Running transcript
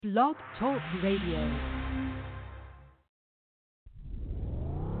Blog Talk Radio.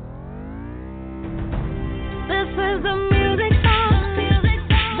 This is the music box.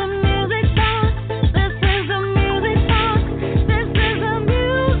 The music box. This is the music box. This is the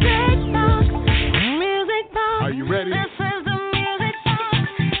music box. Music box. Are you ready? This is the music box.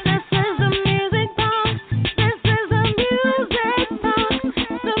 This is the music box. This is the music box.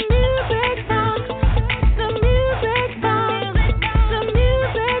 The music box. The music box. The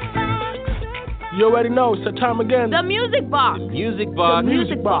music box. You already know, it's the time again. The music box. Music Box. The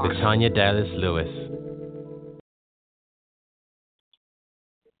Music Box. With Tanya Dallas Lewis.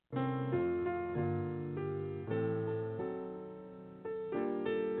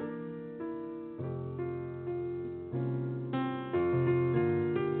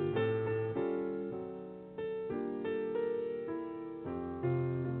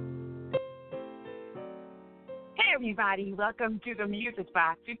 Hey everybody, welcome to the Music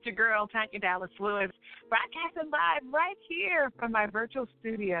Box. It's your girl, Tanya Dallas Lewis, broadcasting live right here from my virtual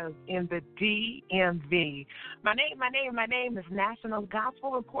studios in the DMV. My name is National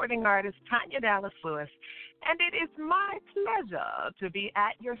Gospel Recording Artist Tanya Dallas Lewis, and it is my pleasure to be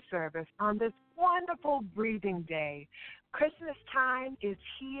at your service on this wonderful breathing day. Christmas time is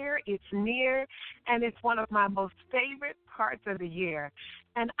here, it's near, and it's one of my most favorite parts of the year.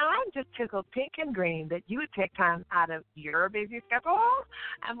 And I'm just tickled pink and green that you would take time out of your busy schedule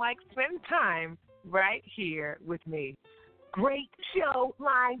and spend time right here with me. Great show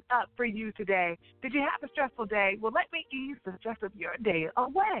lined up for you today. Did you have a stressful day? Well, let me ease the stress of your day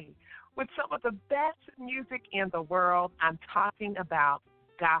away with some of the best music in the world. I'm talking about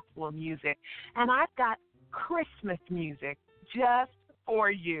gospel music. And I've got Christmas music just for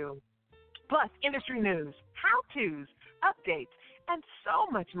you. Plus, industry news, how-tos, updates, and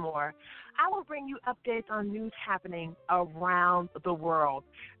so much more. I will bring you updates on news happening around the world.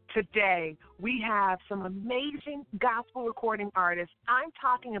 Today, we have some amazing gospel recording artists. I'm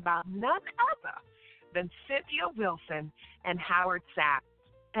talking about none other than Cynthia Wilson and Howard Sapp.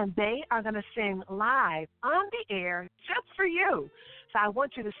 And they are going to sing live on the air just for you. So I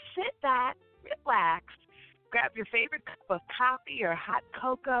want you to sit back, relax, grab your favorite cup of coffee or hot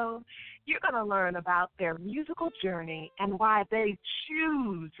cocoa. You're going to learn about their musical journey and why they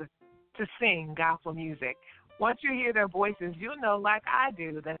choose to sing gospel music. Once you hear their voices, you'll know, like I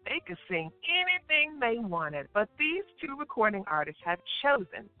do, that they could sing anything they wanted. But these two recording artists have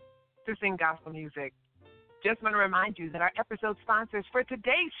chosen to sing gospel music. Just want to remind you that our episode sponsors for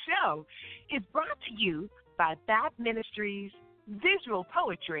today's show is brought to you by Bat Ministries, Visual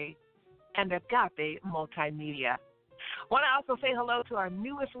Poetry, and Agape Multimedia. Want to also say hello to our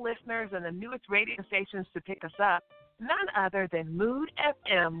newest listeners and the newest radio stations to pick us up, none other than Mood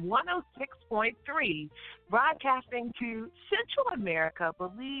FM 106.3, broadcasting to Central America,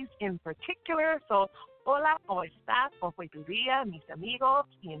 Belize in particular. So, hola, ¿cómo estás? ¿Cómo fue tu día, mis amigos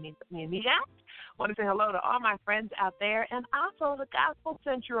y mis amigas? Want to say hello to all my friends out there, and also the Gospel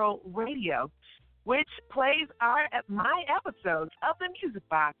Central Radio, which plays my episodes of the Music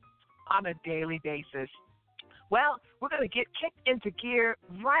Box on a daily basis. Well, we're going to get kicked into gear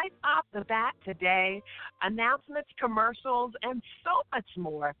right off the bat today. Announcements, commercials, and so much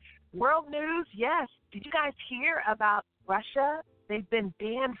more. World news, yes. Did you guys hear about Russia? They've been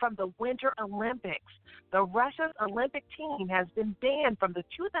banned from the Winter Olympics. The Russia's Olympic team has been banned from the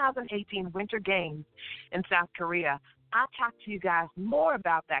 2018 Winter Games in South Korea. I'll talk to you guys more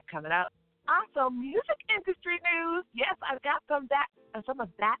about that coming up. Also, music industry news. Yes, I've got some of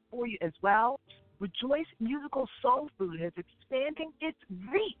that for you as well. Rejoice Musical Soul Food is expanding its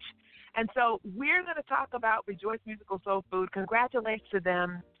reach. And so we're going to talk about Rejoice Musical Soul Food. Congratulations to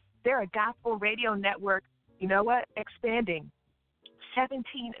them. They're a gospel radio network. You know what? Expanding.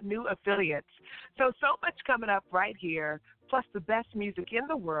 17 new affiliates. So much coming up right here, plus the best music in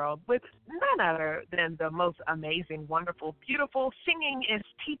the world with none other than the most amazing, wonderful, beautiful, singing-ist,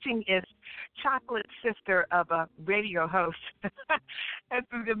 teaching-ist, chocolate sister of a radio host. That's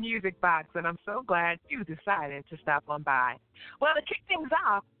the Music Box, and I'm so glad you decided to stop on by. Well, to kick things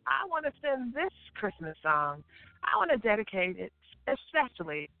off, I want to sing this Christmas song. I want to dedicate it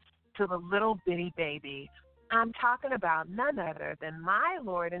especially to the little bitty baby. I'm talking about none other than my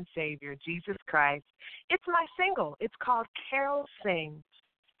Lord and Savior, Jesus Christ. It's my single. It's called Carol Sing.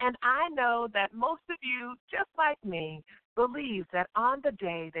 And I know that most of you, just like me, believe that on the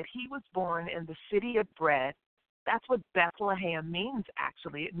day that he was born in the city of bread, that's what Bethlehem means,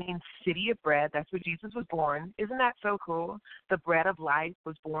 actually. It means city of bread. That's where Jesus was born. Isn't that so cool? The bread of life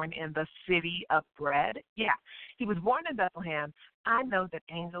was born in the city of bread. Yeah, he was born in Bethlehem. I know that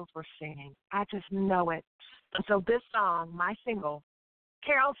angels were singing. I just know it. And so this song, my single,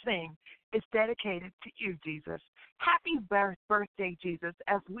 Carol Sing is dedicated to you, Jesus. Happy birthday, Jesus,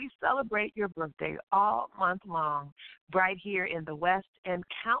 as we celebrate your birthday all month long, right here in the West and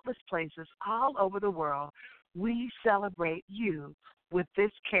countless places all over the world. We celebrate you with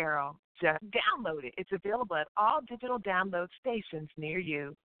this carol. Just download it. It's available at all digital download stations near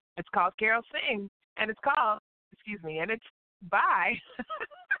you. It's called Carol Sing, and it's by,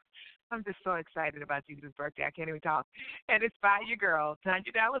 I'm just so excited about Jesus' birthday. I can't even talk. And it's by your girl,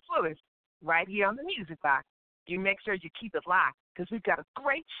 Tanya Dallas Lewis, right here on the Music Box. You make sure you keep it locked because we've got a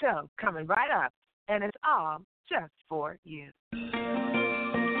great show coming right up, and it's all just for you.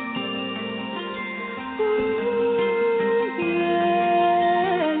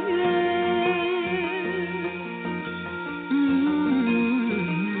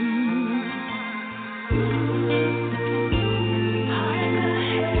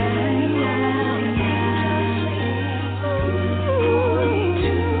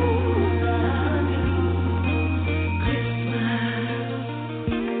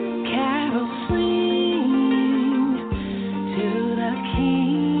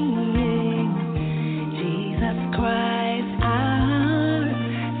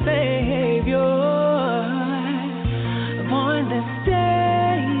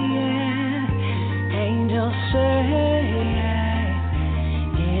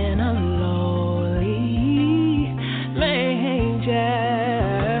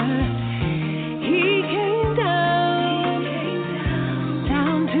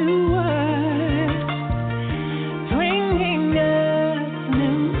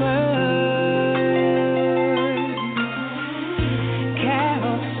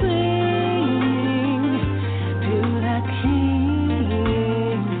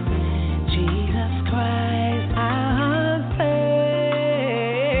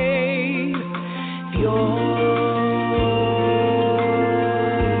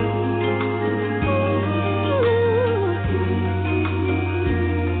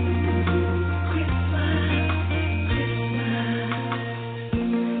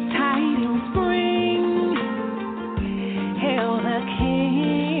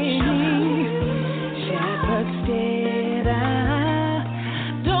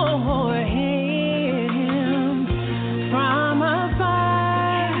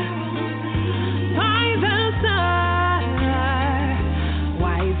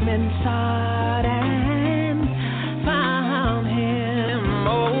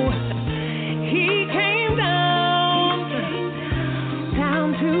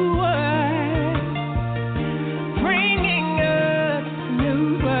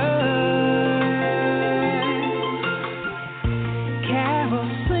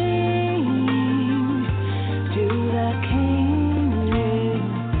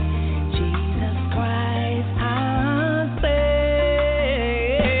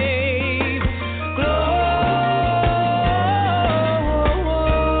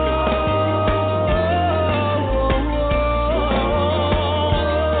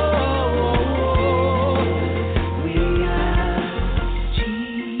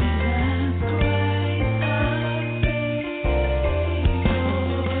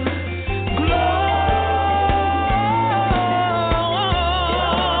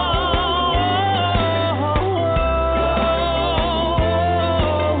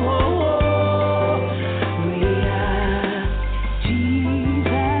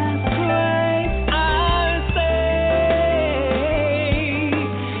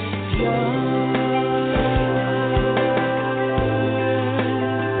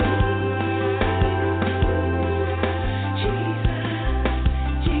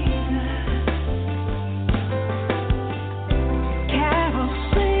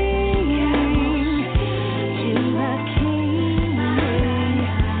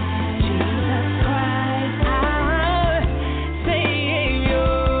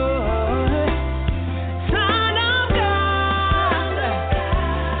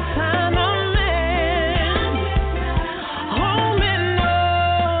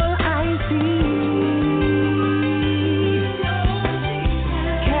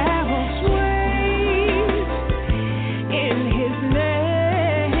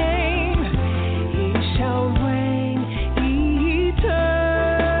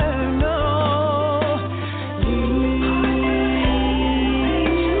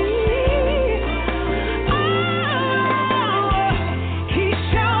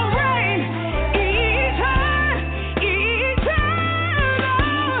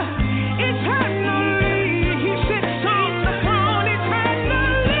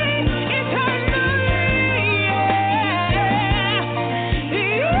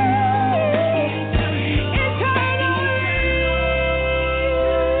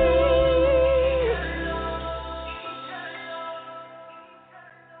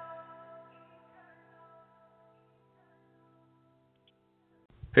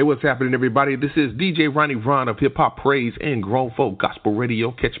 Hey, what's happening, everybody? This is DJ Ronnie Ron of Hip Hop Praise and Grown Folk Gospel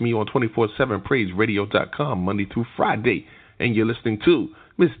Radio. Catch me on 247praiseradio.com Monday through Friday. And you're listening to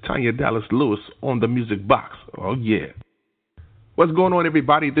Miss Tanya Dallas Lewis on the Music Box. Oh, yeah. What's going on,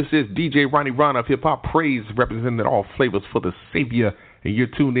 everybody? This is DJ Ronnie Ron of Hip Hop Praise, representing all flavors for the Savior. And you're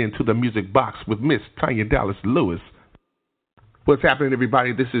tuned in to the Music Box with Miss Tanya Dallas Lewis. What's happening,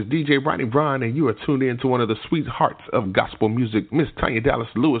 everybody? This is DJ Ronnie Ron, and you are tuned in to one of the sweethearts of gospel music, Miss Tanya Dallas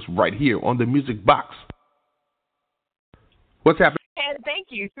Lewis, right here on the Music Box. What's happening? And thank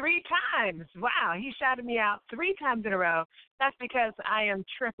you 3 times. Wow, he shouted me out 3 times in a row. That's because I am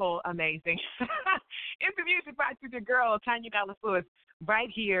triple amazing. It's the Music Box with your girl, Tanya Dallas Lewis, right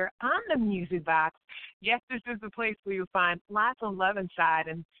here on the Music Box. Yes, this is the place where you'll find lots of love inside,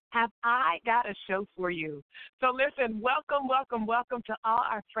 and have I got a show for you. So listen, welcome to all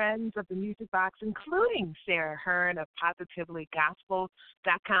our friends of the Music Box, including Sarah Hearn of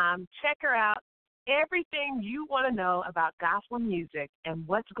PositivelyGospel.com. Check her out. Everything you want to know about gospel music and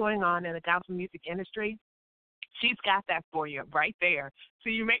what's going on in the gospel music industry, she's got that for you right there. So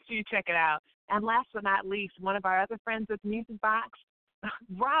you make sure you check it out. And last but not least, one of our other friends at the Music Box,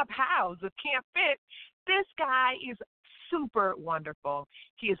 Rob Howes of Camp Fit. This guy is super wonderful.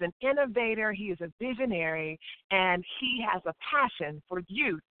 He is an innovator, he is a visionary, and he has a passion for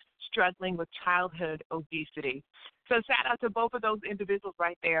youth struggling with childhood obesity. So shout out to both of those individuals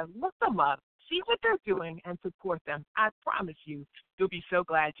right there. Look them up, see what they're doing, and support them. I promise you'll be so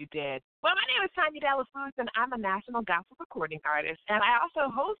glad you did. Well, my name is Tanya Dallas Lewis, and I'm a national gospel recording artist, and I also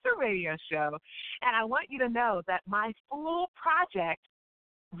host a radio show. And I want you to know that my full project,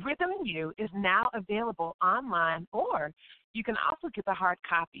 Rhythm and You, is now available online, or you can also get the hard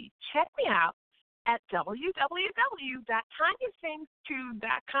copy. Check me out at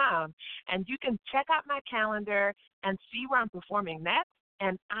www.tanyasings2.com, and you can check out my calendar and see where I'm performing next,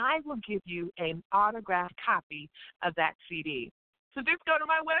 and I will give you an autographed copy of that CD. So just go to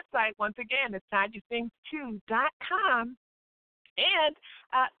my website. Once again, it's tanyasings2.com. And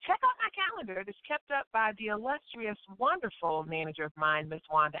check out my calendar. It is kept up by the illustrious, wonderful manager of mine, Miss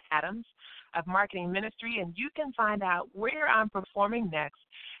Wanda Adams of Marketing Ministry, and you can find out where I'm performing next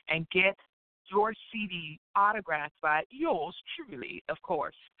and get your CD autographed by yours truly, of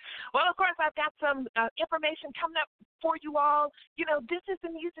course. Well, of course, I've got some information coming up for you all. You know, this is the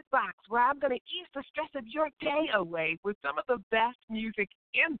Music Box, where I'm going to ease the stress of your day away with some of the best music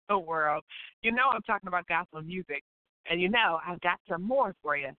in the world. You know I'm talking about gospel music. And you know, I've got some more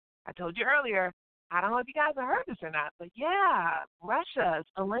for you. I told you earlier, I don't know if you guys have heard this or not, but yeah, Russia's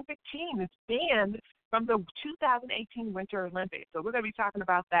Olympic team is banned from the 2018 Winter Olympics. So we're going to be talking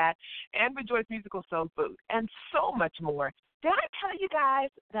about that and Rejoice Musical Soul Food and so much more. Did I tell you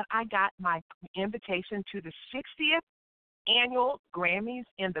guys that I got my invitation to the 60th annual Grammys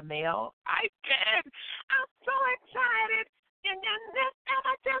in the mail? I did. I'm so excited. And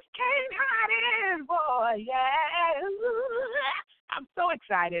I just can't hide it, boy, yeah. I'm so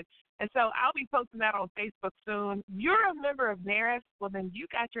excited. And so I'll be posting that on Facebook soon. You're a member of NARIS, well, then you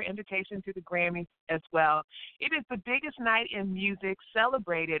got your invitation to the Grammys as well. It is the biggest night in music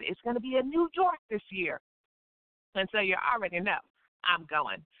celebrated. It's going to be in New York this year. And so you already know I'm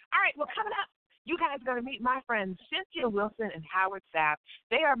going. All right, well, coming up, you guys are going to meet my friends Cynthia Wilson and Howard Sapp.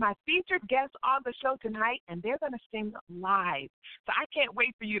 They are my featured guests on the show tonight, and they're going to sing live. So I can't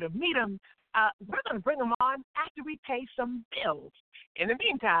wait for you to meet them. We're going to bring them on after we pay some bills. In the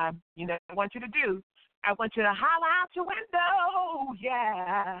meantime, you know what I want you to do? I want you to holler out your window,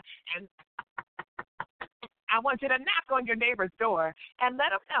 yeah. And I want you to knock on your neighbor's door and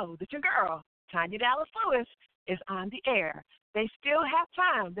let them know that your girl, Tanya Dallas Lewis, is on the air. They still have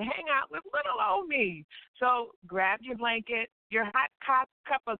time to hang out with little old me. So grab your blanket, your hot cup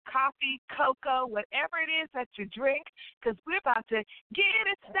of coffee, cocoa, whatever it is that you drink, because we're about to get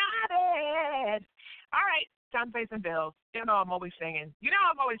it started. All right, time to pay some bills. You know I'm always singing. Here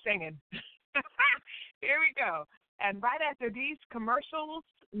we go. And right after these commercials,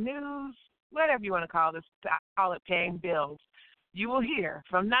 news, whatever you want to call this, I call it paying bills, you will hear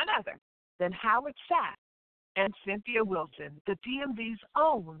from none other than Howard Sapp and Cynthia Wilson, the DMV's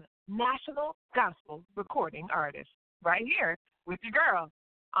own national gospel recording artist, right here with your girl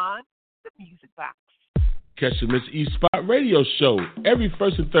on the Music Box. Catch the Miss E Spot radio show every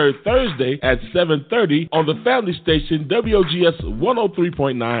first and third Thursday at 7:30 on the family station WOGS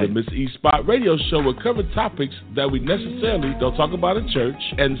 103.9. The Miss E Spot radio show will cover topics that we necessarily don't talk about in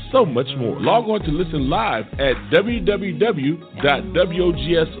church and so much more. Log on to listen live at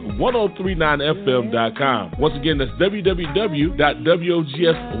www.wogs1039fm.com. Once again, that's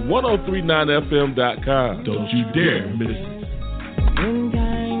www.wogs1039fm.com. Don't you dare miss it.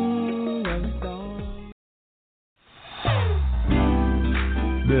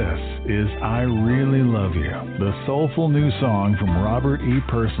 This is I Really Love You, the soulful new song from Robert E.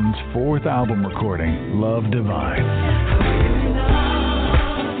 Person's fourth album recording, Love Divine.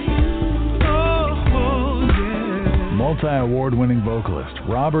 Multi-award-winning vocalist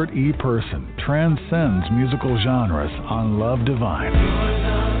Robert E. Person transcends musical genres on Love Divine.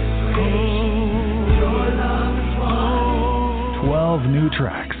 12 new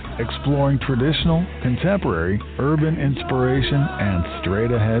tracks exploring traditional, contemporary, urban inspiration, and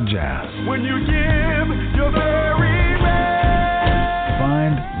straight-ahead jazz. When you give your very best.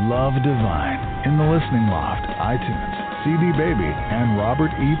 Find Love Divine in the Listening Loft, iTunes, CD Baby, and Robert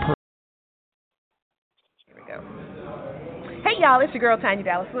E. Person. Here we go. Hey, y'all, it's your girl, Tanya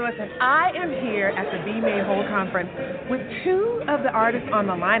Dallas Lewis, and I am here at the Be Made Whole Conference with two of the artists on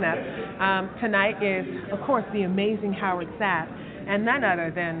the lineup. Tonight is, of course, the amazing Howard Sapp, and none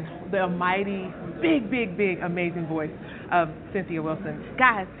other than the mighty, big, amazing voice of Cynthia Wilson.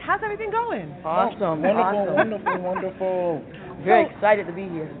 Guys, how's everything going? Awesome. Wonderful. Very excited to be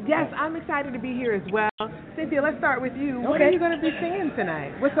here. Yes, I'm excited to be here as well. Cynthia, let's start with you. Okay. What are you going to be singing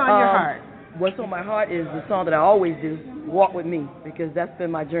tonight? What's on your heart? What's on my heart is the song that I always do, Walk With Me, because that's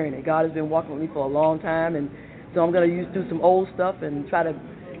been my journey. God has been walking with me for a long time, and so I'm going to do some old stuff and try to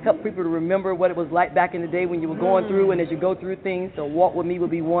help people to remember what it was like back in the day when you were going through and as you go through things. So Walk With Me will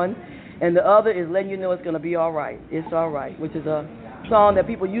be one. And the other is Letting You Know It's Going to Be All Right. It's All Right, which is a song that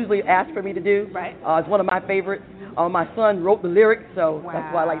people usually ask for me to do. Right. It's one of my favorites. My son wrote the lyrics, so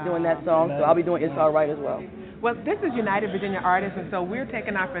that's why I like doing that song. So I'll be doing It's All Right as well. Well, this is United Virginia Artists, and so we're taking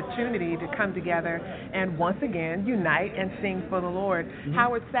an opportunity to come together and once again unite and sing for the Lord. Mm-hmm.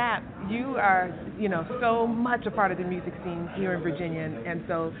 Howard Sapp, you are, so much a part of the music scene here in Virginia, and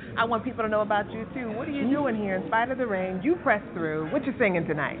so I want people to know about you too. What are you doing here in spite of the rain? You pressed through. What you singing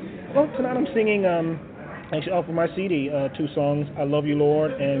tonight? Well, tonight I'm singing, actually off of my CD, two songs, I Love You,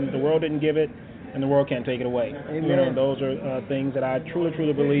 Lord, and The World Didn't Give It, and the world can't take it away. Amen. Those are things that I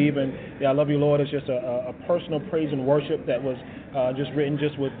truly believe. And I Love You, Lord is just a personal praise and worship that was just written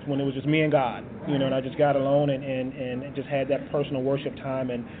when it was just me and God. And I just got alone and just had that personal worship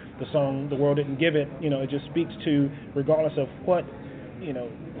time. And the song, The World Didn't Give It, it just speaks to, regardless of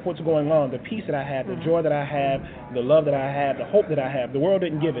what's going on, the peace that I have, the joy that I have, the love that I have, the hope that I have. The world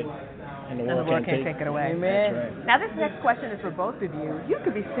didn't give it. And the world can't take it away. Amen. That's right. Now, this next question is for both of you. You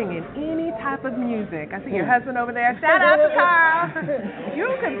could be singing any type of music. I see your husband over there. Shout out to Carl. You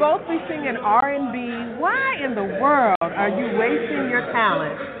could both be singing R&B. Why in the world are you wasting your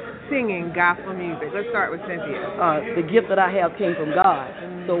talent singing gospel music? Let's start with Cynthia. The gift that I have came from God.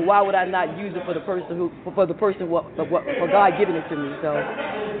 So why would I not use it for God giving it to me? So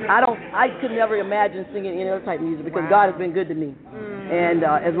I could never imagine singing any other type of music because God has been good to me. And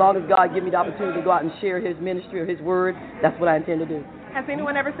as long as God gives me the opportunity to go out and share His ministry or His word, that's what I intend to do. Has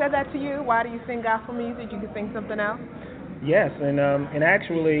anyone ever said that to you? Why do you sing gospel music? You could sing something else? Yes, and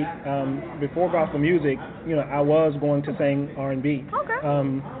actually, before gospel music, I was going to sing R&B.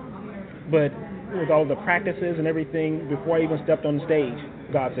 Okay. But with all the practices and everything, before I even stepped on the stage,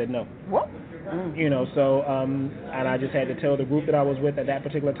 God said no. What? So and I just had to tell the group that I was with at that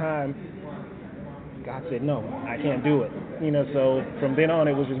particular time, God said no, I can't do it. So from then on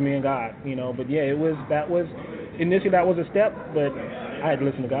it was just me and God. But yeah, initially that was a step, but I had to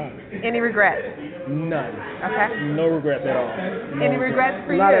listen to God. Any regrets? None. Okay. No regrets at all. Any regrets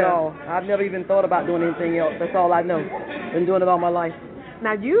for you? Not at all. I've never even thought about doing anything else. That's all I know. Been doing it all my life.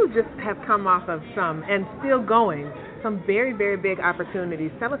 Now, you just have come off of some some very, very big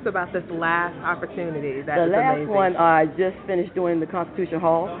opportunities. Tell us about this last opportunity. That the last amazing. one, I just finished doing the Constitution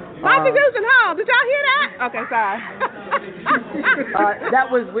Hall. Constitution Hall. Did y'all hear that? Okay, sorry. That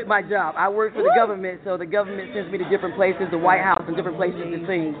was with my job. I work for the government, so the government sends me to different places, the White House and different places to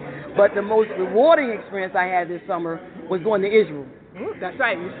sing. But the most rewarding experience I had this summer was going to Israel. Ooh, that's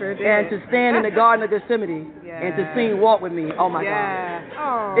right, you sure did. And to stand in the Garden of Gethsemane and to sing Walk With Me. Oh, my God.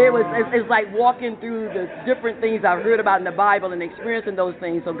 Oh. It's like walking through the different things I've heard about in the Bible and experiencing those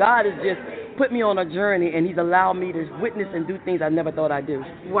things. So God has just put me on a journey, and He's allowed me to witness and do things I never thought I'd do.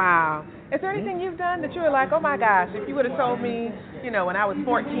 Wow. Is there anything you've done that you were like, oh, my gosh, if you would have told me, when I was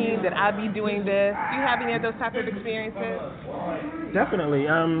 14 that I'd be doing this? Do you have any of those type of experiences? Definitely.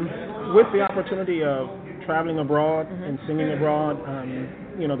 With the opportunity of traveling abroad and singing abroad,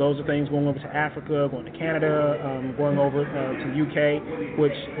 those are things, going over to Africa, going to Canada, going over to UK,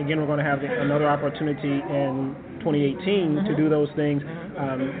 which again we're going to have another opportunity in 2018 to do those things.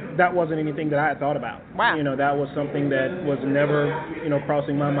 That wasn't anything that I had thought about. Wow. That was something that was never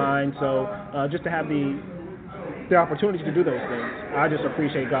crossing my mind. So just to have the the opportunity to do those things. I just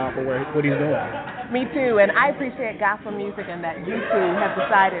appreciate God for what He's doing. Me too, and I appreciate gospel music and that you two have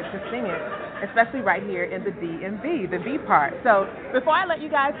decided to sing it, especially right here in the DMV, the B part. So before I let you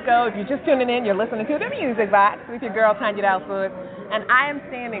guys go, if you're just tuning in, you're listening to The Music Box with your girl, Tanya Dallas Lewis, and I am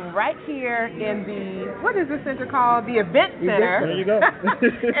standing right here in the, what is this center called? The Event Center. There you go.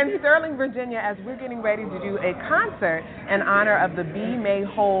 in Sterling, Virginia, as we're getting ready to do a concert in honor of the Be Made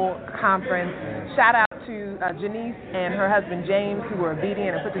Whole Conference. Shout out to Janice and her husband James, who were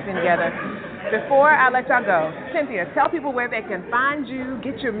obedient and put this thing together. Before I let y'all go, Cynthia, tell people where they can find you,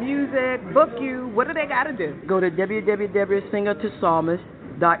 get your music, book you. What do they got to do? Go to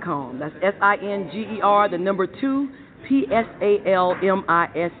www.singertopsalmist.com. That's SINGER, the number 2,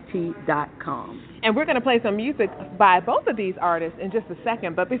 PSALMIST.com. And we're going to play some music by both of these artists in just a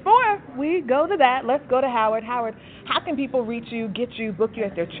second. But before we go to that, let's go to Howard. Howard, how can people reach you, get you, book you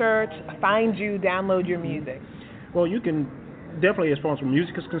at their church, find you, download your music? Well, you can definitely, as far as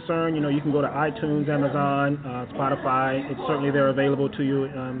music is concerned, you can go to iTunes, Amazon, Spotify. It's certainly there available to you.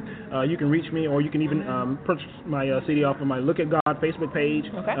 You can reach me, or you can even purchase my CD off of my Look at God Facebook page.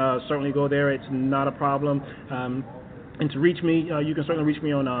 Okay. Certainly go there. It's not a problem. And to reach me, you can certainly reach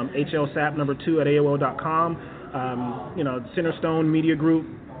me on HLSAP number 2 at AOL.com.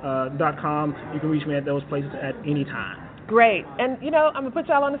 CenterstoneMediaGroup.com. You can reach me at those places at any time. Great. And, I'm going to put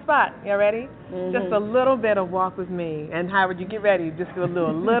y'all on the spot. Y'all ready? Mm-hmm. Just a little bit of Walk With Me. And Howard, you get ready. Just do a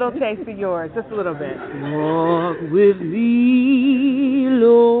little taste of yours. Just a little bit. Walk with me,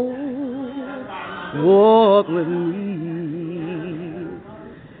 Lord. Walk with me.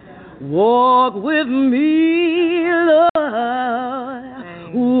 Walk with me, Lord.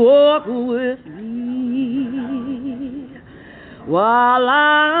 Walk with me while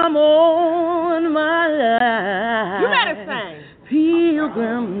I'm on my life. You better sing.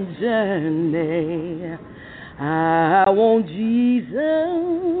 Pilgrim journey. I want Jesus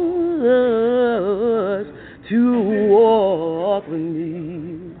to walk with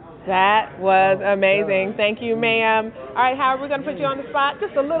me. That was amazing. Thank you, ma'am. All right, Howard, we're going to put you on the spot.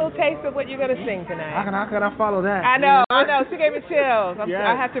 Just a little taste of what you're going to sing tonight. How can I follow that? I know. She gave me chills.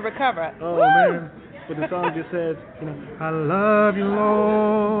 I have to recover. Oh, Woo! man. But the song just says, I love you,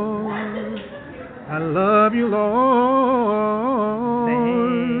 Lord. I love you, Lord.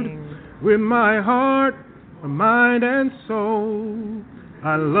 Sing. With my heart, my mind, and soul.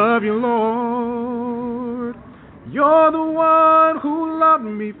 I love you, Lord. You're the one who loved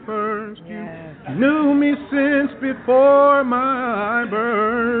me first. Yes. You knew me since before my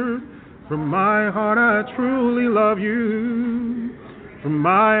birth. From my heart I truly love you. From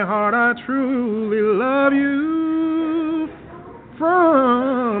my heart I truly love you.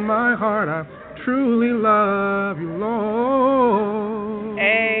 From my heart I truly love you, Lord.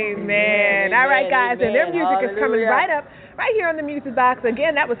 Amen. All right, guys, and their music is coming right up. Right here on the Music Box.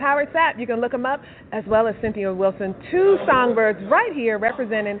 Again, that was Howard Sapp. You can look him up, as well as Cynthia Wilson. 2 songbirds right here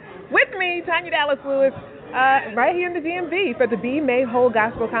representing with me, Tanya Dallas Lewis, right here in the DMV for the Be Made Whole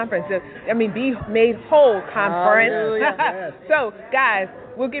Gospel Conference. Be Made Whole Conference. Yes. So, guys,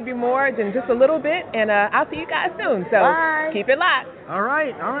 we'll give you more in just a little bit, and I'll see you guys soon. So, bye. Keep it locked. All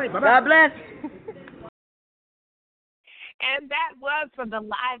right. Bye-bye. God bless. And that was from the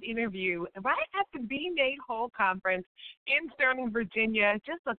live interview right at the Be Made Whole Conference in Sterling, Virginia,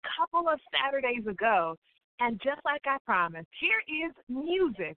 just a couple of Saturdays ago. And just like I promised, here is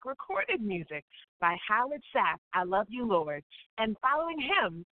music, recorded music by Howard Sapp, I Love You, Lord. And following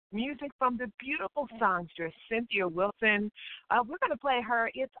him, music from the beautiful songstress Cynthia Wilson. We're going to play her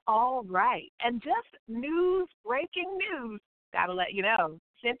It's All Right. And just breaking news, got to let you know.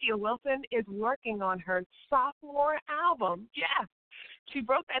 Cynthia Wilson is working on her sophomore album. Yeah, she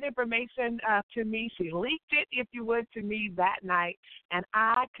broke that information to me. She leaked it, if you would, to me that night. And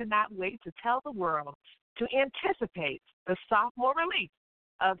I cannot wait to tell the world to anticipate the sophomore release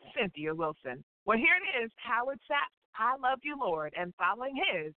of Cynthia Wilson. Well, here it is, Howard Sapp, I Love You, Lord. And following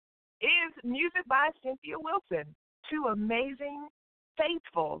his is music by Cynthia Wilson. 2 amazing,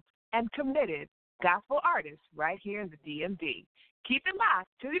 faithful, and committed gospel artists right here in the DMV. Keep it locked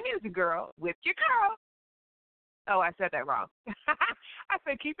to the Music Girl with your girl. Oh, I said that wrong. I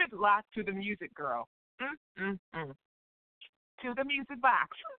said keep it locked to the Music Girl. To the Music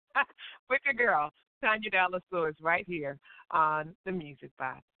Box with your girl, Tanya Dallas Lewis, right here on the Music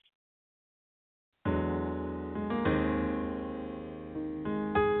Box.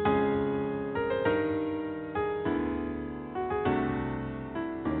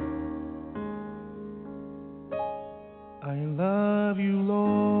 I love you, Lord.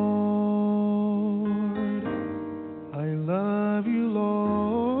 I love you, Lord.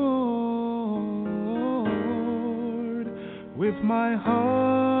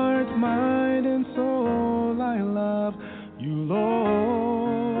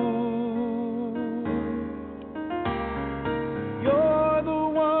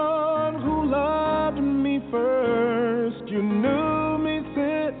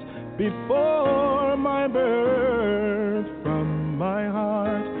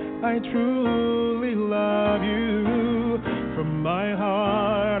 I truly love you. From my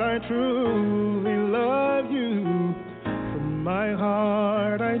heart, I truly love you. From my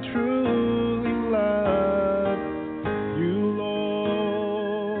heart, I truly love you,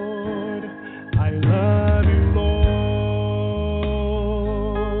 Lord. I love you, Lord.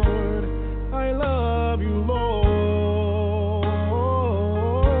 I love you, Lord.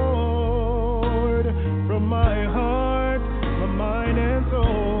 From my heart, my mind and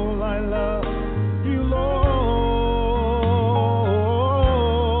soul, I love you, Lord.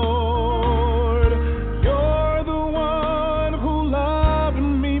 You're the one who loved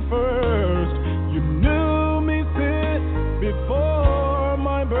me first. You knew me since before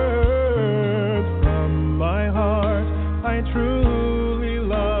my birth. From my heart, I truly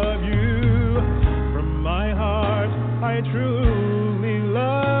love you. From my heart, I truly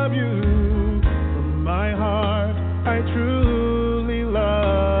love you. From my heart, I truly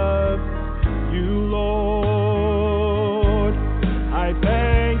love you, Lord. I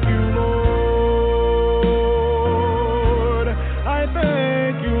thank you, Lord. I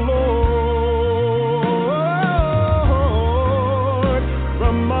thank you, Lord.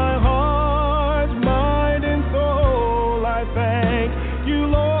 From my heart, mind, and soul, I thank you,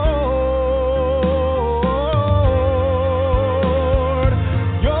 Lord.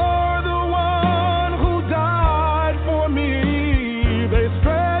 You're the one who died for me. They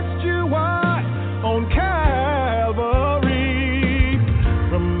stretched you wide on Calvary.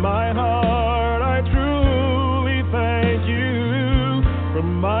 From my heart, I truly thank you.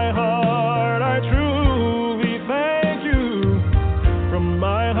 From my heart, I truly thank you. From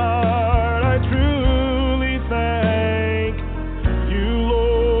my heart, I truly thank you,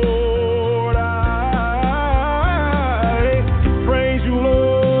 Lord. I praise you,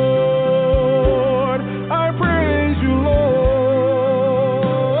 Lord. I praise you, Lord.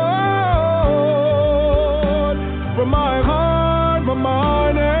 From my heart, my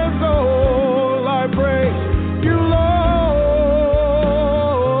mind, and soul, I praise you, Lord.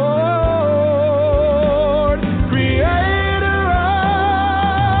 Creator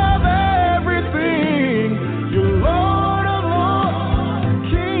of everything, you Lord of lords,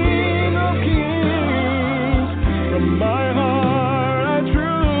 King of kings. From my heart, I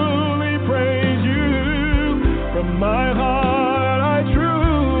truly praise you. From my heart, I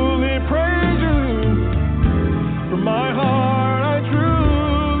truly praise you. From my heart, I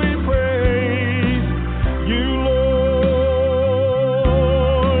truly praise you, Lord.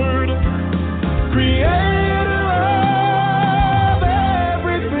 Creator of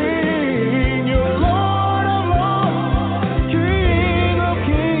everything, you're Lord of lords, King of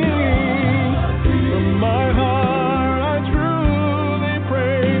kings. From my heart, I truly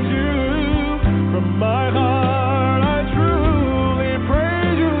praise you. From my heart, I truly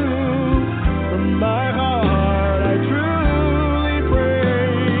praise you. From my heart, I truly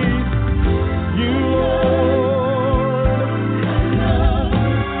praise you, Lord.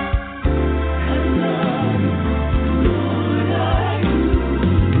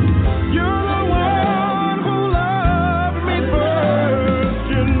 You're the one who loved me first.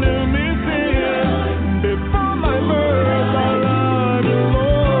 You knew me since before my birth. I love you,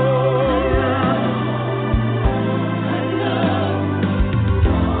 Lord.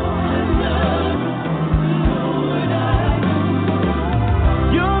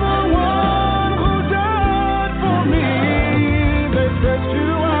 You're the one who died for me. They stretched you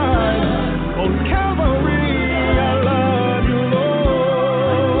wide on Calvary. I love you, Lord.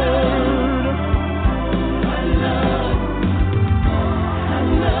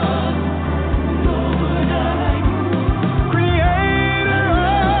 Creator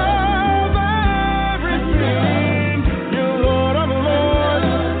of everything, you're Lord of lords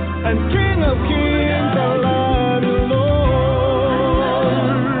and King of kings. I love you, Lord.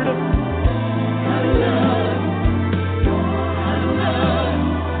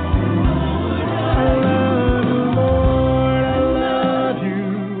 I love you, Lord.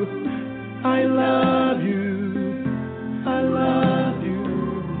 I love you. I love you.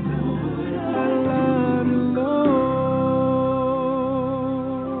 I love you, Lord.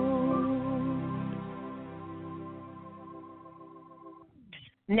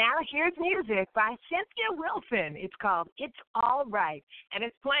 Now here's music by Cynthia Wilson. It's called It's All Right, and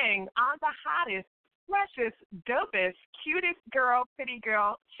it's playing on the hottest, freshest, dopest, cutest girl, pretty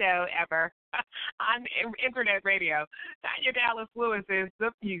girl show ever on internet radio. Tanya Dallas Lewis is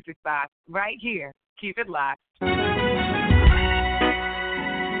the Music Box right here. Keep it locked.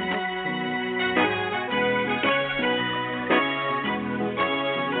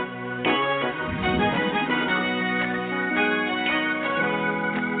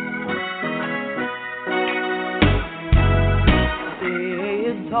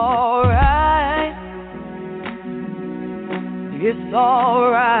 it's alright. It's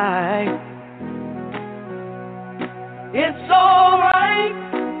alright. It's alright.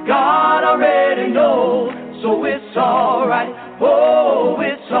 God already knows, so it's alright. Oh,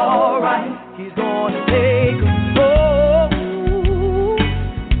 it's alright. He's gonna take control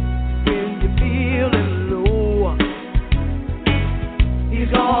when you're feeling low.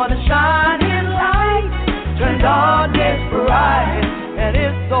 He's gonna shine his light, turn darkness bright, and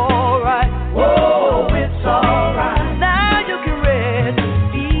it's alright. Oh, it's alright. Now you can rest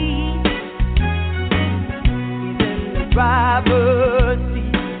your feet. He's in the driver's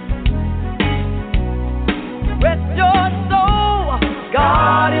seat. Rest your soul.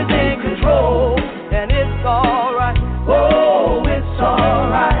 God is in control, and it's alright. Oh, it's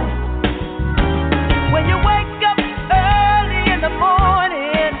alright. When you wake up early in the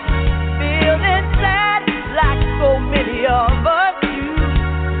morning, feeling sad like so many of us do,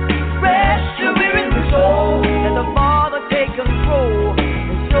 rest your weary soul, and the Father take control,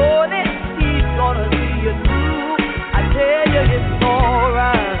 and surely He's gonna see you through. I tell you, it's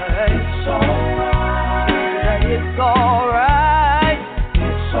alright. It's alright. It's alright.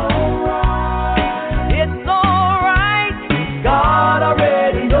 It's alright. It's alright. God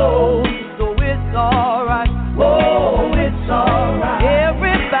already knows, so it's alright. Oh, it's alright.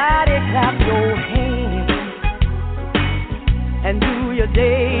 Everybody clap your hands and do your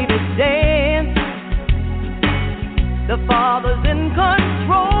David dance. The Father's in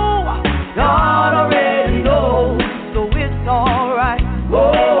control. God already knows, so it's alright.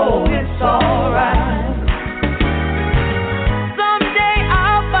 Oh, it's alright. Someday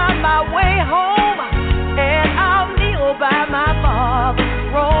I'll find my way home, and I'll kneel by my Father's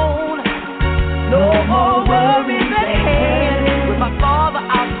throne. No more worries ahead. With my Father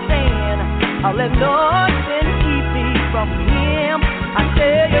I'll stand. I'll let nothing keep me from Him. I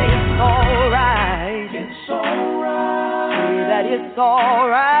tell you, it's alright. It's alright. Say that it's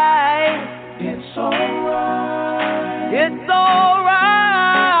alright. It's alright. It's alright.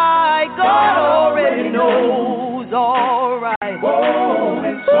 God already knows. Alright. Oh,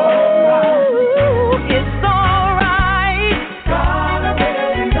 it's alright. It's alright. God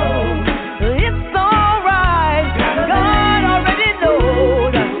already knows. It's alright. God already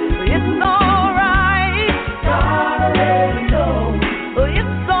knows. It's alright. God already knows.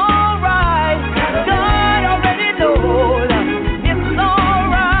 It's alright. God already knows. It's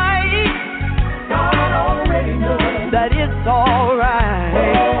alright. God already knows that it's alright.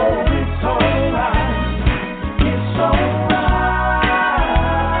 Oh, it's alright. It's alright.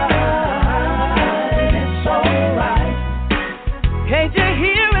 It's alright. Can't you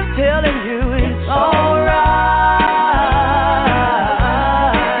hear him telling you it's alright?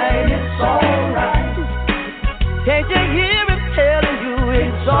 It's alright. Can't you hear him telling you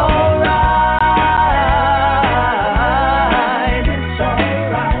it's alright? It's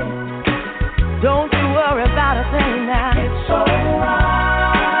alright. Don't you worry about a thing now. It's alright.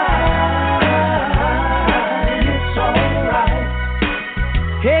 It's alright.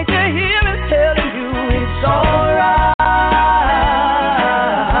 Can't you hear him telling you it's alright?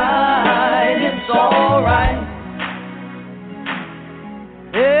 It's alright.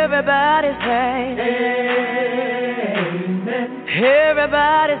 Everybody say amen.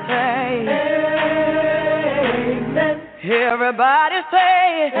 Everybody say amen. Everybody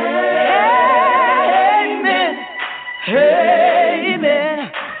say amen. Amen.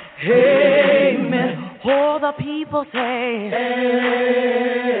 Amen. All the people say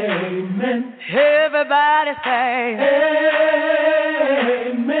amen. Everybody say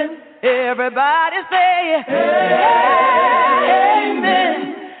amen. Everybody say amen.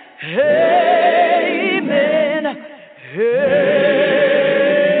 Amen.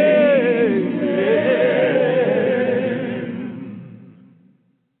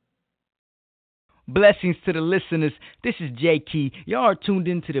 Blessings to the listeners. This is J Key. Y'all are tuned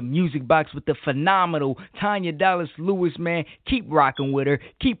into the Music Box with the phenomenal Tanya Dallas Lewis, man. Keep rocking with her.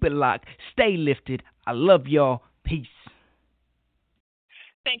 Keep it locked. Stay lifted. I love y'all. Peace.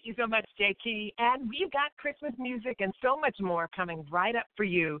 Thank you so much, J.K. And we've got Christmas music and so much more coming right up for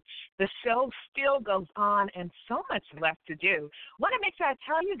you. The show still goes on and so much left to do. Want to make sure I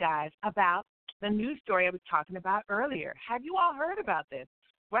tell you guys about the news story I was talking about earlier. Have you all heard about this?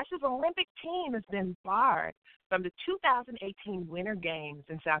 Russia's Olympic team has been barred from the 2018 Winter Games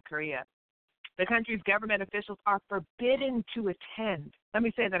in South Korea. The country's government officials are forbidden to attend. Let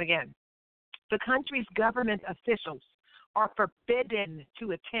me say that again. The country's government officials are forbidden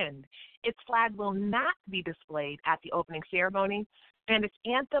to attend. Its flag will not be displayed at the opening ceremony, and its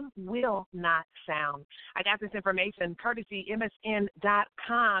anthem will not sound. I got this information courtesy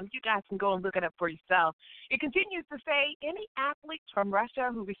MSN.com. You guys can go and look it up for yourself. It continues to say any athletes from Russia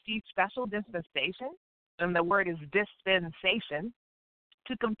who receive special dispensation, and the word is dispensation,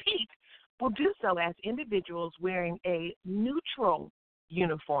 to compete will do so as individuals wearing a neutral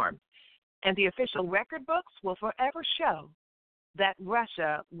uniform. And the official record books will forever show that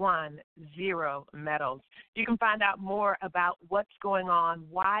Russia won 0 medals. You can find out more about what's going on,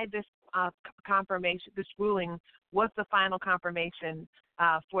 why this confirmation, this ruling was the final confirmation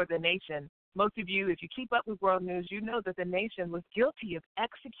for the nation. Most of you, if you keep up with world news, you know that the nation was guilty of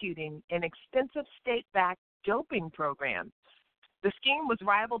executing an extensive state-backed doping program. The scheme was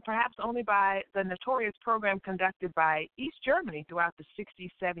rivaled perhaps only by the notorious program conducted by East Germany throughout the 60s,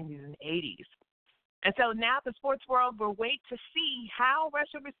 70s, and 80s. And so now the sports world will wait to see how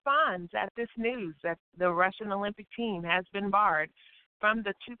Russia responds at this news that the Russian Olympic team has been barred from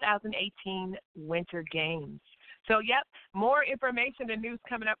the 2018 Winter Games. So, yep, more information and news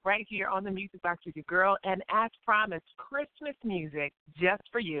coming up right here on the Music Box with your girl. And as promised, Christmas music just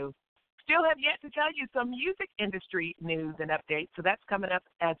for you. Still have yet to tell you some music industry news and updates, so that's coming up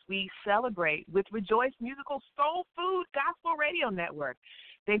as we celebrate with Rejoice Musical Soul Food Gospel Radio Network.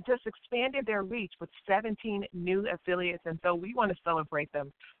 They've just expanded their reach with 17 new affiliates, and so we want to celebrate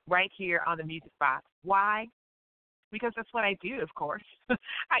them right here on the Music Box. Why? Because that's what I do, of course.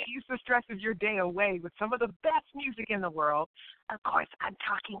 I use the stress of your day away with some of the best music in the world. Of course, I'm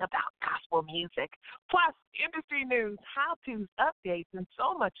talking about gospel music, plus industry news, how-tos, updates, and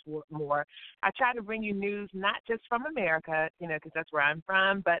so much more. I try to bring you news not just from America, because that's where I'm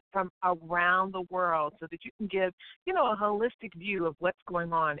from, but from around the world so that you can give, a holistic view of what's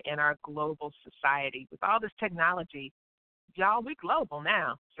going on in our global society. With all this technology, y'all, we global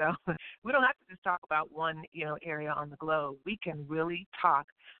now, so we don't have to just talk about one, area on the globe. We can really talk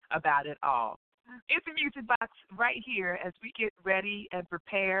about it all. It's a Music Box right here as we get ready and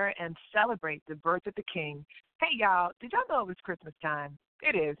prepare and celebrate the birth of the King. Hey, y'all, did y'all know it was Christmas time?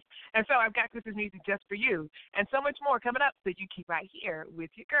 It is. And so I've got Christmas music just for you and so much more coming up, so you keep right here with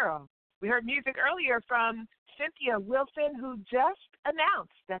your girl. We heard music earlier from Cynthia Wilson, who just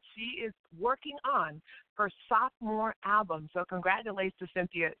announced that she is working on her sophomore album. So congratulations to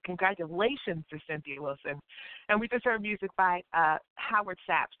Cynthia Wilson. And we just heard music by Howard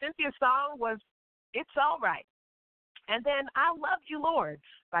Sapp. Cynthia's song was It's All Right. And then I Love You, Lord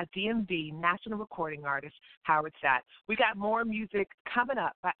by DMD, national recording artist Howard Sapp. We got more music coming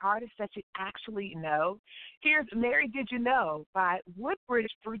up by artists that you actually know. Here's Mary Did You Know by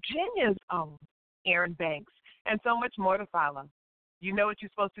Woodbridge, Virginia's own Aaron Banks, and so much more to follow. You know what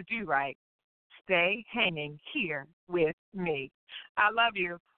you're supposed to do, right? Stay hanging here with me. I love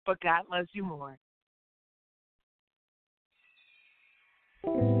you, but God loves you more.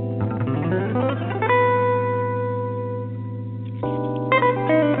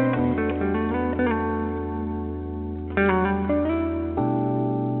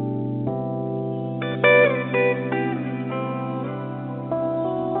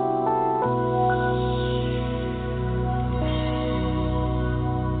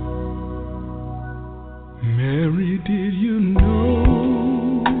 Mary, did you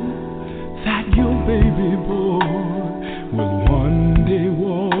know that you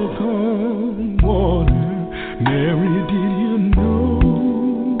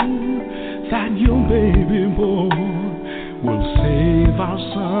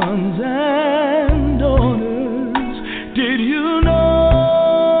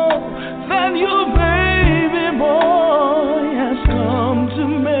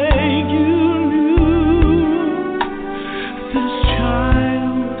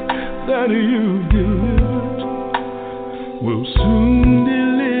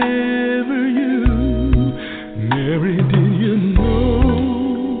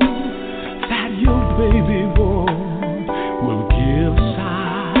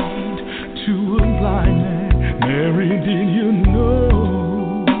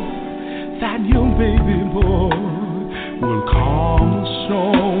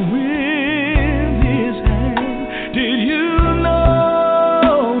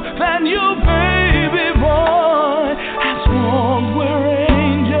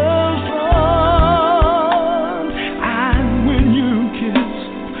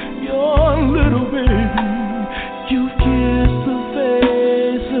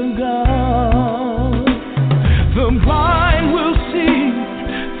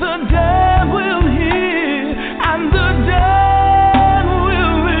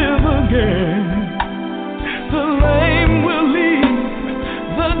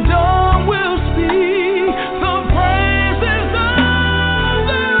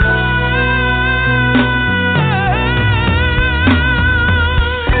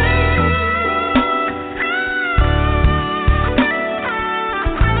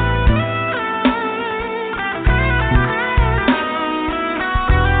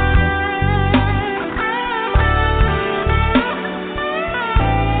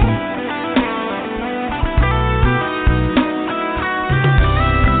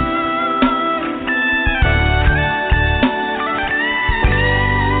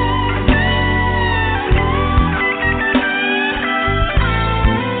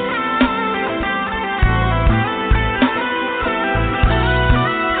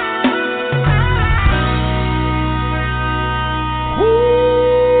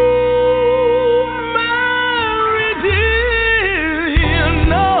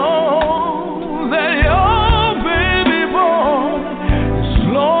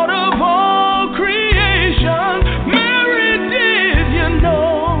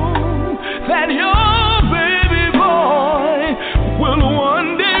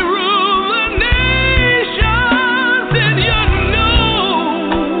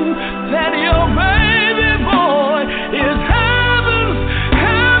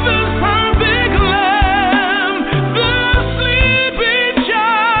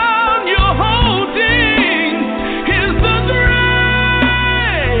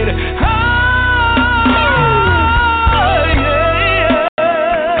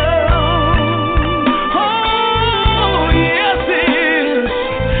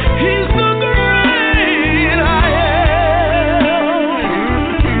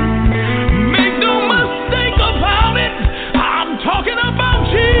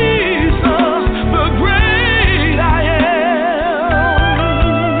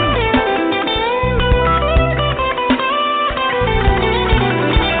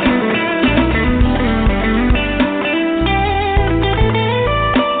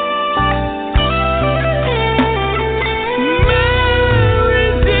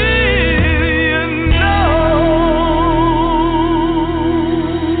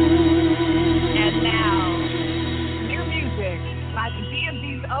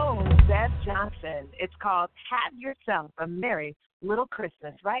very own Zeb Johnson. It's called Have Yourself a Merry Little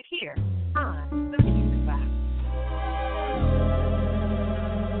Christmas right here on the Music Box.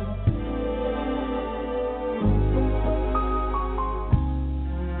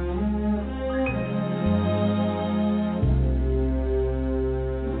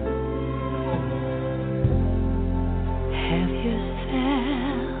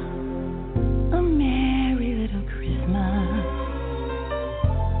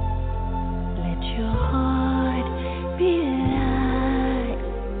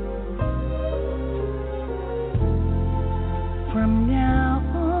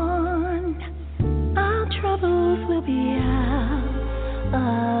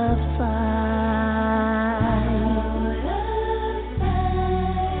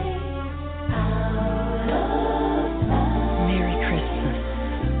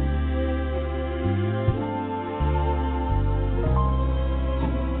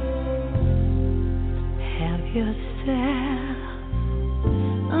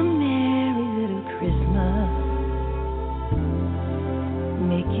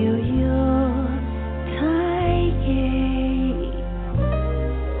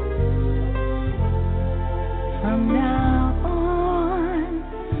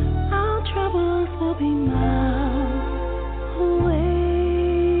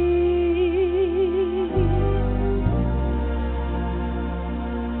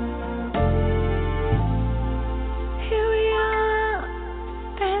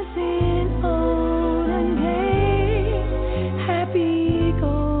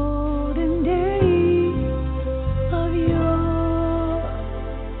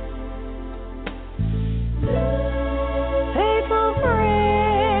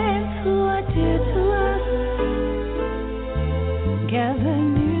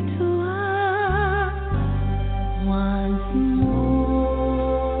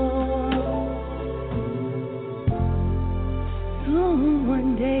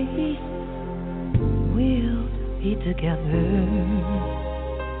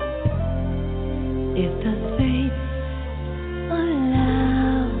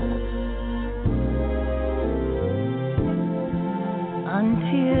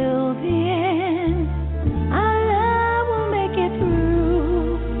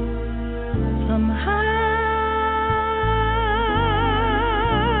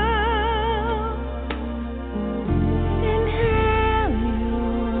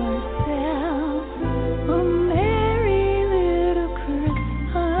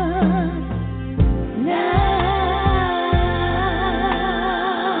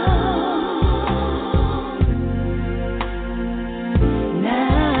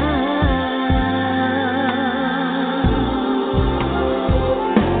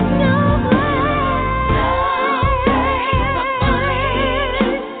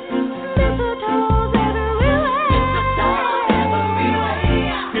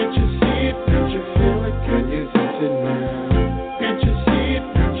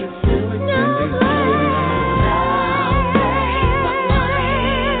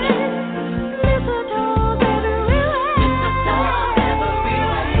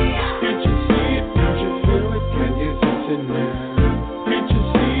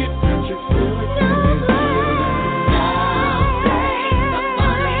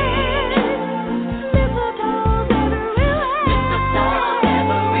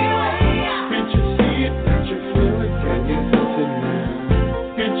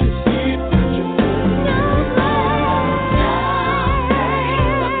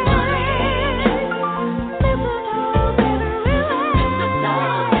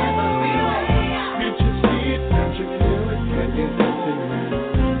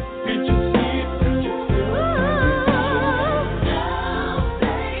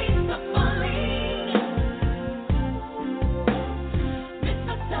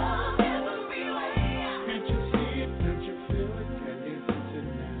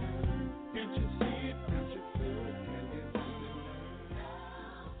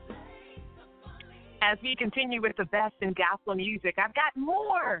 As we continue with the best in gospel music, I've got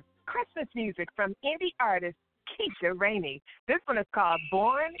more Christmas music from indie artist Keisha Rainey. This one is called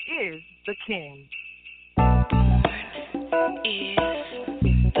Born is the King. Born is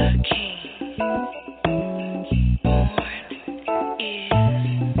the King. Born is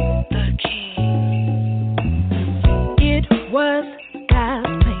the King. It was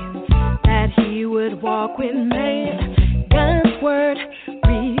God's plan that he would walk with man. God's word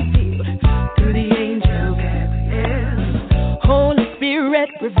revealed through the angel Gabriel. Holy Spirit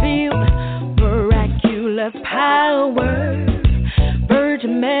revealed miraculous power.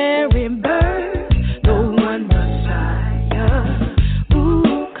 Virgin Mary birth, the one Messiah.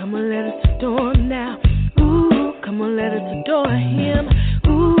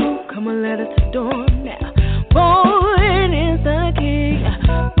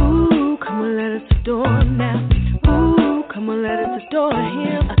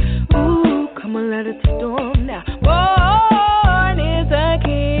 come on, let it storm now. Born is a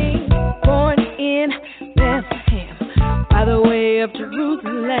king, born in Bethlehem, by the way of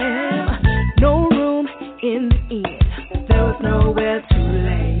Jerusalem. No room in the inn, there was nowhere to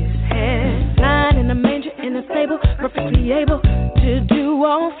lay his head. Lying in a manger in a stable, perfectly able to do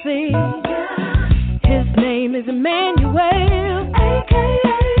all things. His name is Emmanuel,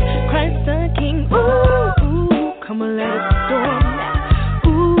 a.k.a. Christ the King. Ooh, ooh, come on, let it storm now.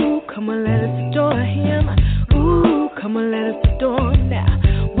 Ooh, come on, let us adore him. Ooh, come on, let us adore him now.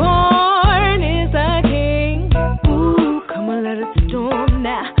 Born is a king. Ooh, come on, let us adore him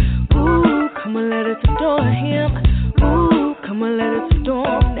now. Ooh, come on, let us adore him. Ooh, come on, let us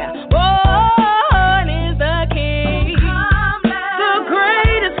adore him now. Born is a king, the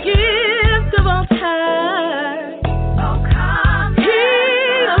greatest gift of all time. He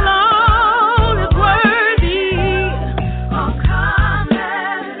alone is worthy.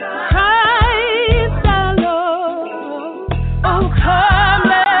 Christ our Lord. Oh, come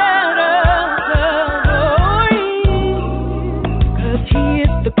let us adore him. 'Cause he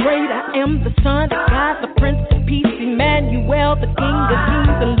is the great I am, the Son of God, the Prince of Peace, Emmanuel, the King of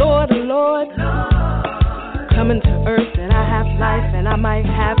Kings, the Lord of Lords. Coming to earth that I have life and I might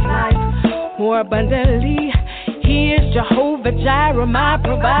have life more abundantly. He is Jehovah Jireh, my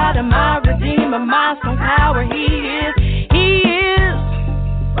provider, my redeemer, my strong tower. He is.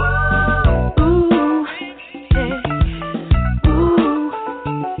 Ooh, yeah. Ooh,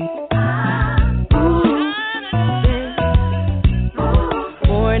 yeah.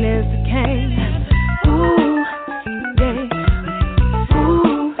 Born is the King. Ooh, yeah.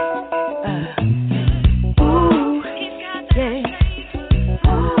 Ooh, yeah.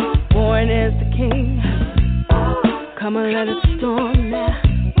 Born is the King. Come on, let us storm now.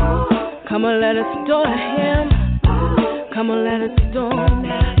 Come on, let us adore him. Come on, let us adore him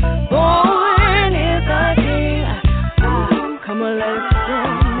now. Born is the King. Come on, let us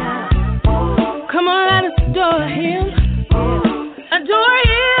adore him now. Come on, let us adore him. Adore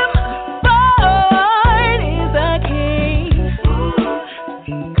him. Born is the King.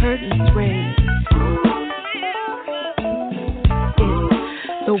 Curtains raised.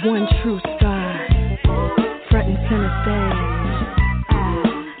 It's the one true star, front and center stage.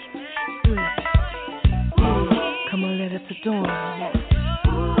 Come on, let us adore him now.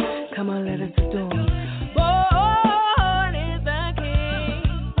 Come on, let us adore him. Born is the King.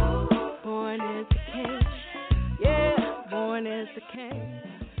 Born is the King. Yeah, born is the King.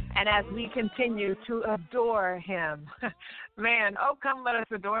 And as we continue to adore him, man, oh, come let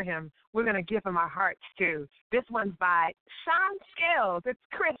us adore him. We're going to give him our hearts, too. This one's by Sean Scales. It's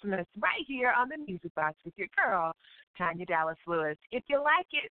Christmas right here on the Music Box with your girl, Tanya Dallas Lewis. If you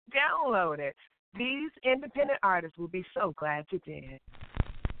like it, download it. These independent artists will be so glad you did.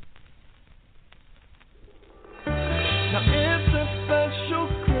 Now it's a special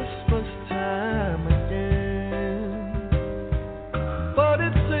Christmas time again, but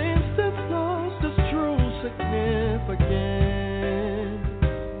it seems it's lost its true significance.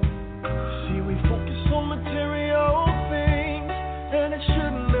 See, we focus on material things, and it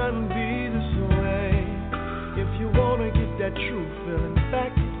should not be this way. If you want to get that true feeling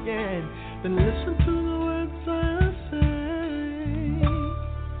back again, then listen to the words I say.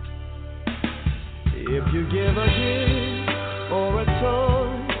 If you give a gift or a toy,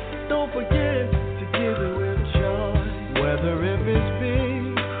 don't forget to give it with joy. Whether if it's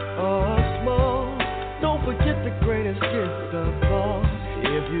big or small, don't forget the greatest gift of all.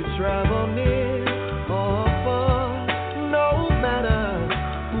 If you travel near or far, no matter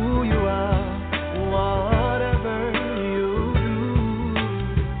who you are, whatever you do,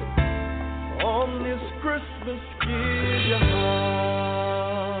 on this Christmas, give your heart.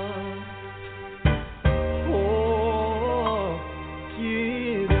 Oh,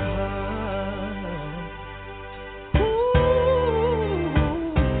 give your heart. Ooh,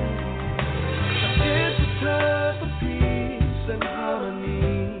 it's a time for peace and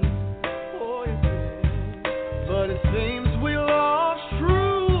harmony. Oh, yes, it is. But it seems we lost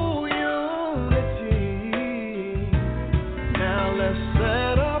true unity. Now let's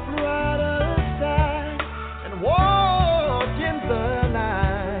set our pride aside and walk in the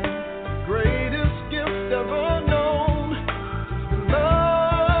light. Greatest gift ever known is the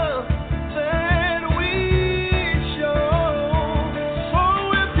love that we show. So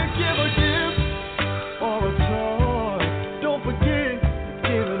if you give a gift or a toy, don't forget to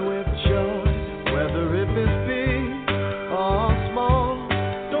give it with joy. Whether if it's big or small,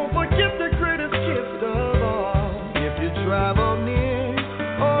 don't forget the greatest gift of all. If you travel near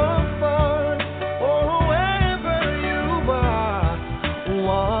or far, or wherever you are,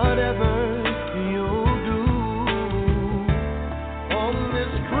 whatever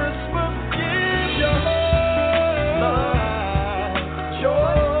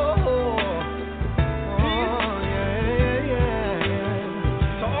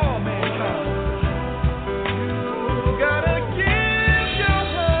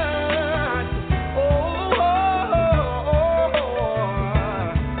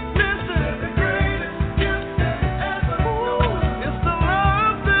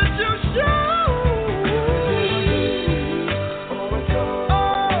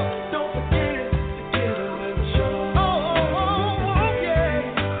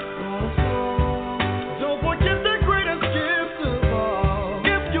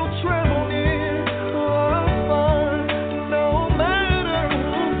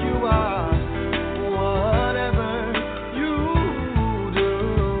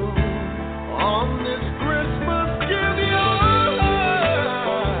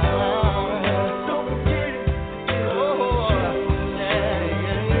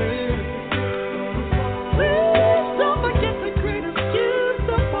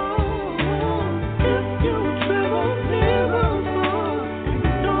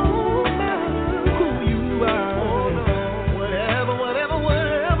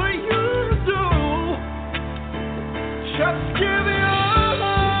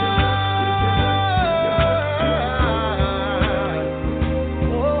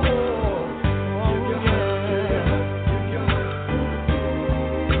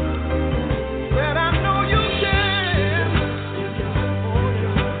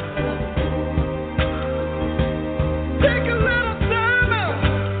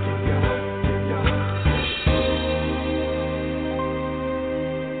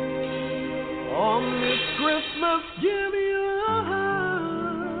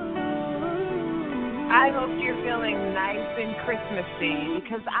Christmassy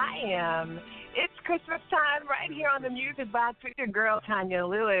because I am. It's Christmas time right here on the Music Box with your girl, Tanya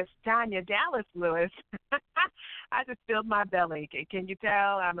Dallas Lewis. I just filled my belly. Can you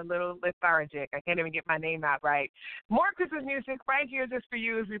tell? I'm a little lethargic. I can't even get my name out right. More Christmas music right here just for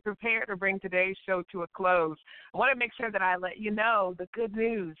you as we prepare to bring today's show to a close. I want to make sure that I let you know the good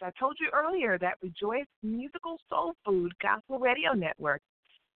news. I told you earlier that Rejoice Musical Soul Food Gospel Radio Network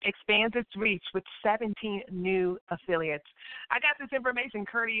expands its reach with 17 new affiliates. I got this information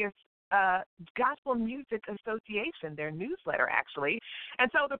courteous Gospel Music Association, their newsletter, actually. And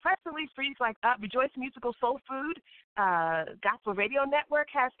so the press release reads like, Rejoice Musical Soul Food Gospel Radio Network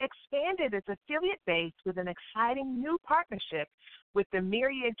has expanded its affiliate base with an exciting new partnership with the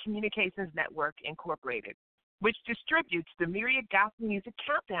Myriad Communications Network, Incorporated, which distributes the Myriad Gospel Music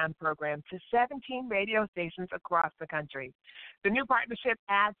Countdown program to 17 radio stations across the country. The new partnership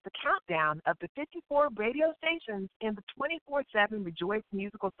adds the countdown of the 54 radio stations in the 24/7 Rejoice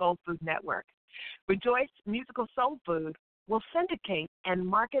Musical Soul Food Network. Rejoice Musical Soul Food will syndicate and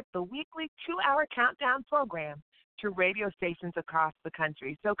market the weekly 2-hour countdown program to radio stations across the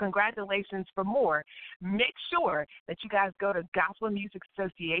country. So congratulations for more. Make sure that you guys go to Gospel Music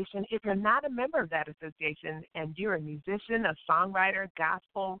Association. If you're not a member of that association and you're a musician, a songwriter,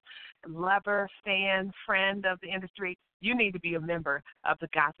 gospel lover, fan, friend of the industry, you need to be a member of the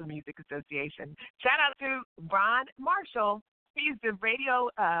Gospel Music Association. Shout out to Ron Marshall. He's the radio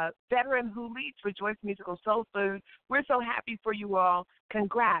veteran who leads Rejoice Musical Soul Food. We're so happy for you all.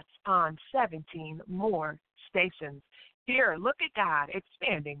 Congrats on 17 more stations. Here, look at God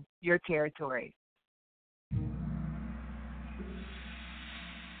expanding your territory.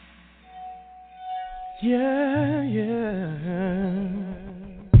 Yeah, yeah.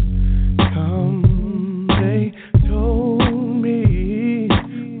 They told me,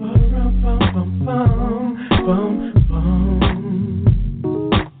 bum, bum, bum, bum, bum.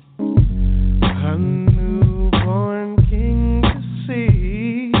 A newborn king to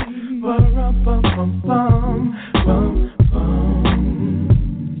see, bum, bum, bum, bum, bum, bum.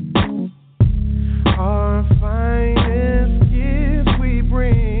 Our finest gifts we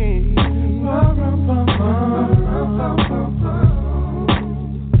bring, bum, bum, bum, bum, bum, bum, bum.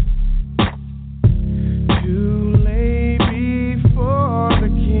 To lay before the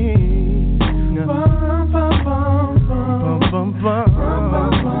king, bum, bum, bum, bum, bum, bum, bum,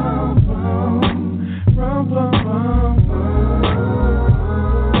 bum, bum, bum, bum, bum.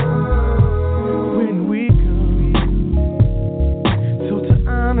 When we come, so to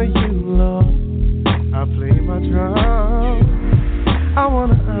honor you, Lord, I play my drum. I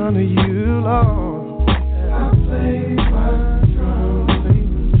wanna honor you, Lord. I play my drum, play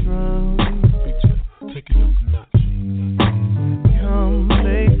my drum. Take it up a notch. Come,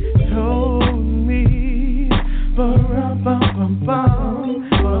 they told me, bum, bum, bum, bum,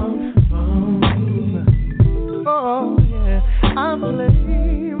 bum, bum. Oh yeah, I play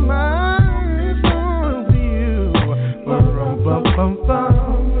my song to you. Bum, bum, bum, bum, bum,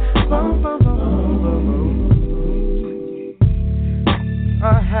 bum, bum, bum. I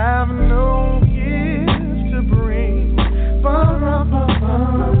have no gifts to bring. Bum, bum, bum, bum,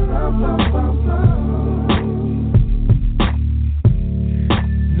 bum, bum, bum.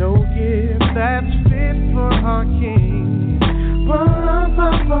 No gift that's fit for our King. Bum, bum,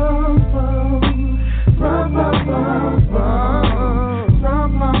 bum, bum, bum, bum, bum, bum, bum, bum,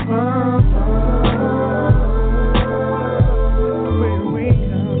 bum, bum. When we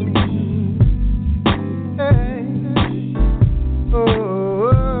come, hey, oh.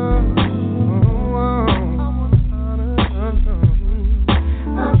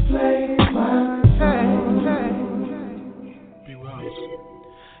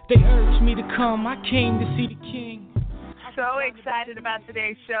 They urged me to come, I came to see the king. So excited about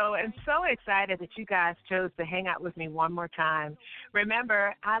today's show and so excited that you guys chose to hang out with me one more time.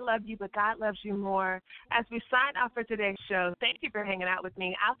 Remember, I love you, but God loves you more. As we sign off for today's show, thank you for hanging out with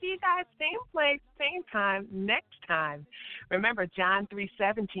me. I'll see you guys same place, same time, next time. Remember, John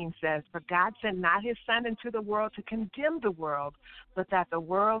 3:17 says, "For God sent not his Son into the world to condemn the world, but that the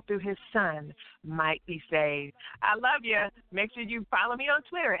world through his Son might be saved." I love you. Make sure you follow me on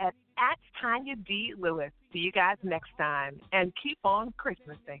Twitter at Tanya D. Lewis. See you guys next time. And keep on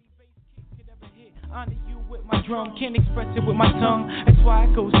Christmasing. Honor you with my drum, can't express it with my tongue. That's why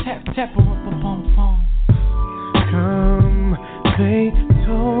it goes tap, tap, bum, bum. Come, they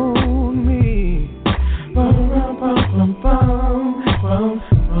told me, bum, bum, bum, bum.